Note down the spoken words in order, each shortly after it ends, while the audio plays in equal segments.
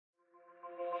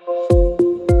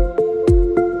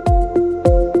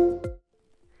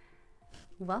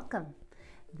Welcome!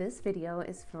 This video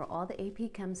is for all the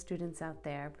AP Chem students out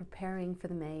there preparing for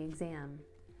the May exam.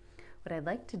 What I'd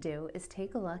like to do is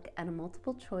take a look at a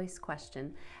multiple choice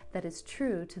question that is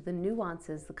true to the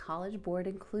nuances the College Board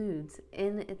includes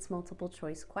in its multiple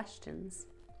choice questions.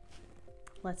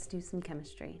 Let's do some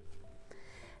chemistry.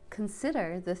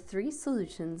 Consider the three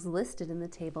solutions listed in the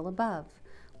table above.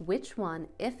 Which one,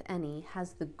 if any,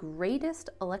 has the greatest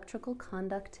electrical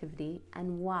conductivity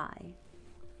and why?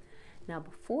 Now,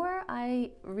 before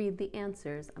I read the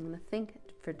answers, I'm going to think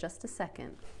for just a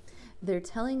second. They're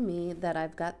telling me that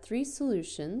I've got three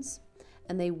solutions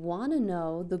and they want to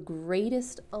know the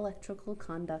greatest electrical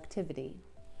conductivity.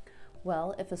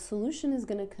 Well, if a solution is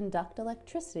going to conduct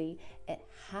electricity, it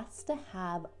has to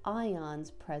have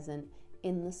ions present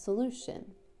in the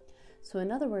solution. So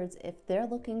in other words, if they're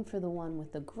looking for the one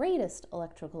with the greatest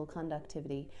electrical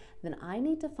conductivity, then I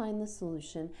need to find the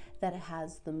solution that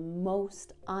has the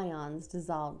most ions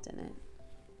dissolved in it.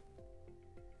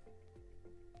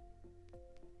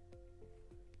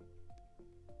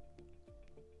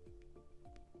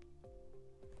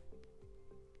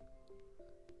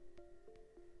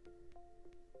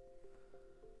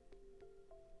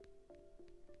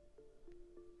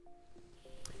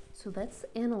 So let's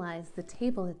analyze the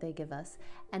table that they give us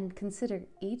and consider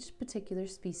each particular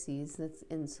species that's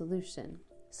in solution,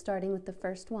 starting with the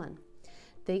first one.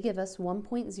 They give us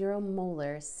 1.0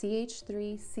 molar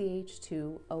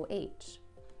CH3CH2OH.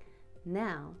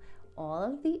 Now, all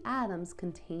of the atoms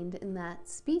contained in that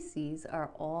species are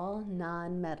all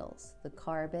non-metals, the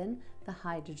carbon, the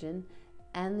hydrogen,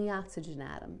 and the oxygen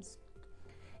atoms.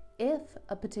 If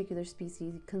a particular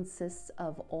species consists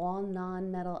of all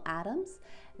non-metal atoms,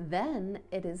 then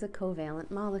it is a covalent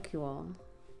molecule.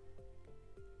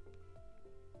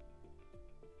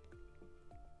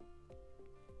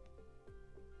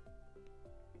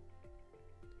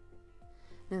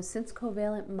 Now, since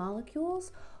covalent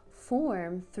molecules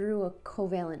form through a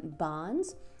covalent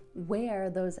bonds, where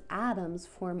those atoms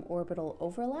form orbital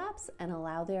overlaps and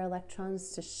allow their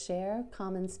electrons to share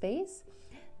common space,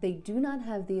 they do not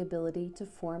have the ability to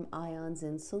form ions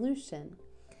in solution.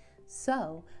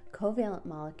 So, covalent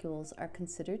molecules are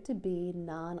considered to be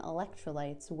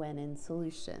non-electrolytes when in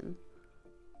solution.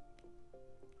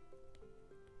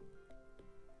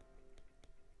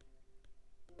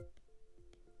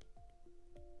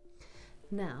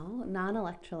 Now,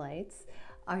 non-electrolytes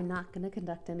are not going to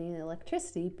conduct any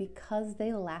electricity because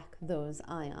they lack those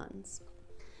ions.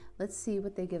 Let's see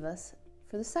what they give us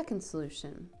for the second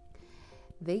solution.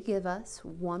 They give us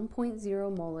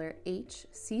 1.0 molar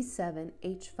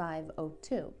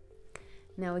HC7H5O2.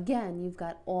 Now again, you've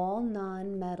got all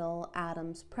non-metal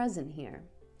atoms present here.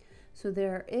 So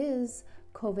there is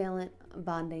covalent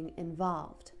bonding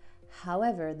involved.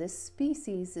 However, this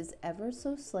species is ever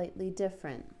so slightly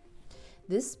different.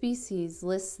 This species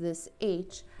lists this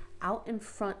H out in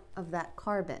front of that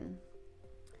carbon.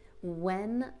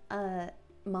 When a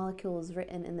molecule is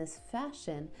written in this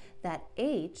fashion, that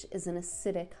H is an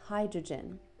acidic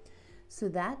hydrogen. So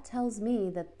that tells me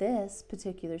that this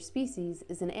particular species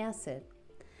is an acid.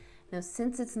 Now,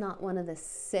 since it's not one of the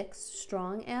 6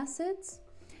 strong acids,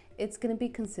 it's going to be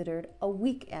considered a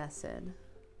weak acid.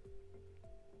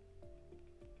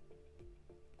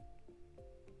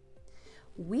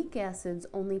 Weak acids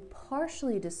only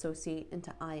partially dissociate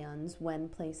into ions when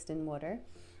placed in water,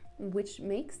 which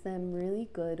makes them really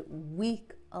good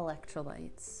weak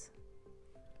electrolytes.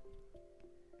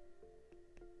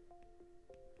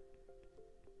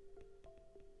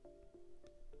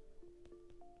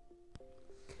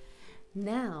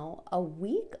 Now, a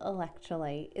weak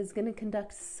electrolyte is going to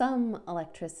conduct some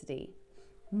electricity,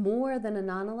 more than a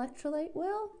non-electrolyte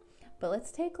will, but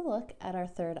let's take a look at our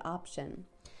third option.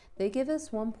 They give us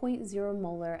 1.0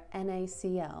 molar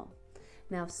NaCl.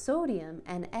 Now, sodium,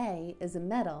 Na, is a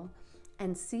metal,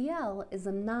 and Cl is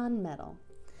a non-metal.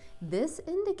 This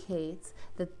indicates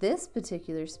that this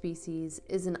particular species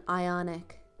is an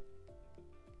ionic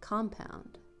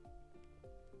compound.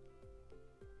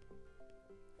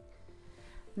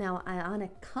 Now,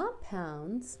 ionic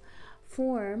compounds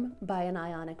form by an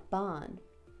ionic bond,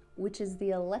 which is the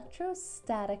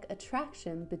electrostatic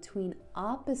attraction between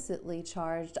oppositely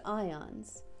charged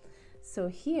ions. So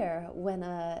here, when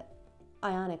a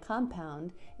ionic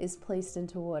compound is placed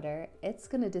into water, it's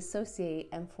going to dissociate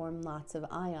and form lots of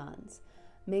ions,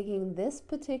 making this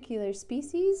particular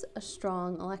species a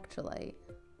strong electrolyte.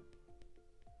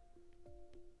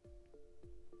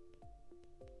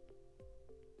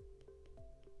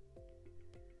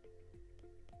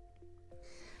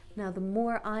 Now, the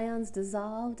more ions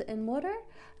dissolved in water,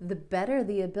 the better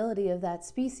the ability of that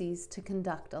species to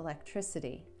conduct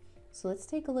electricity. So let's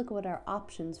take a look at what our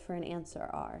options for an answer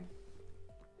are.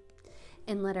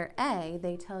 In letter A,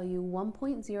 they tell you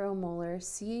 1.0 molar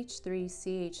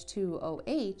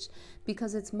CH3CH2OH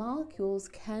because its molecules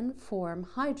can form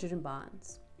hydrogen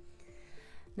bonds.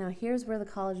 Now here's where the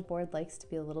College Board likes to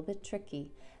be a little bit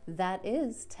tricky. That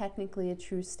is technically a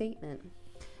true statement,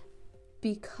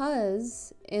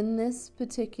 because in this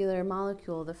particular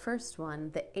molecule, the first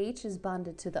one, the H is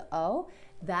bonded to the O.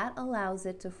 That allows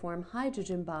it to form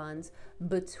hydrogen bonds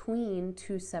between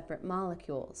two separate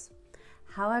molecules.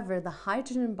 However, the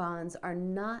hydrogen bonds are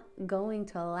not going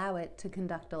to allow it to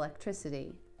conduct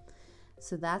electricity.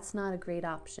 So that's not a great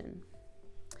option.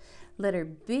 Letter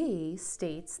B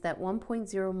states that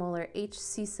 1.0 molar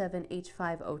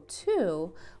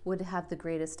HC7H5O2 would have the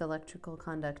greatest electrical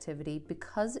conductivity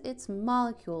because its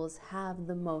molecules have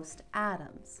the most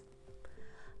atoms.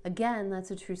 Again,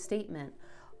 that's a true statement.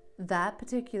 That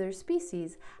particular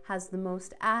species has the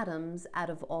most atoms out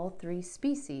of all three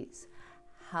species.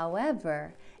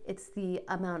 However, it's the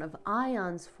amount of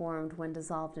ions formed when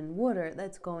dissolved in water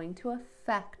that's going to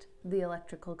affect the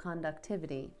electrical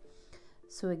conductivity.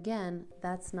 So again,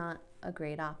 that's not a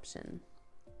great option.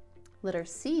 Letter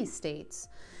C states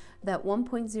that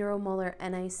 1.0 molar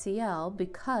NaCl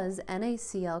because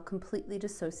NaCl completely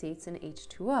dissociates in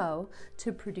H2O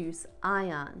to produce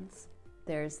ions.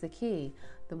 There's the key.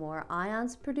 The more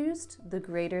ions produced, the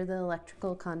greater the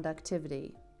electrical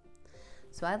conductivity.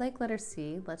 So I like letter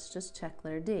C. Let's just check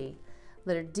letter D.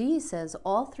 Letter D says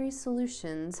all three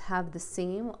solutions have the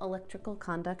same electrical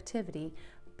conductivity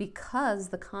because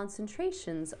the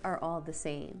concentrations are all the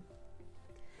same.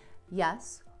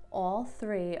 Yes, all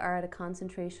three are at a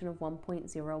concentration of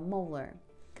 1.0 molar.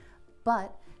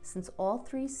 But since all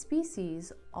three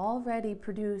species already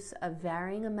produce a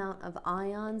varying amount of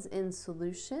ions in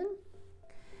solution,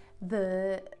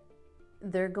 they're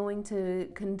going to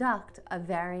conduct a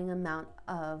varying amount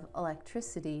of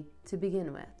electricity to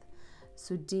begin with.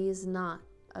 So D is not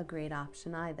a great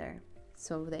option either.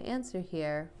 So the answer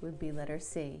here would be letter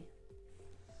C.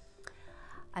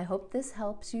 I hope this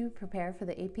helps you prepare for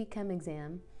the AP Chem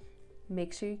exam.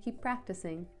 Make sure you keep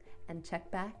practicing and check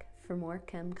back for more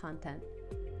chem content.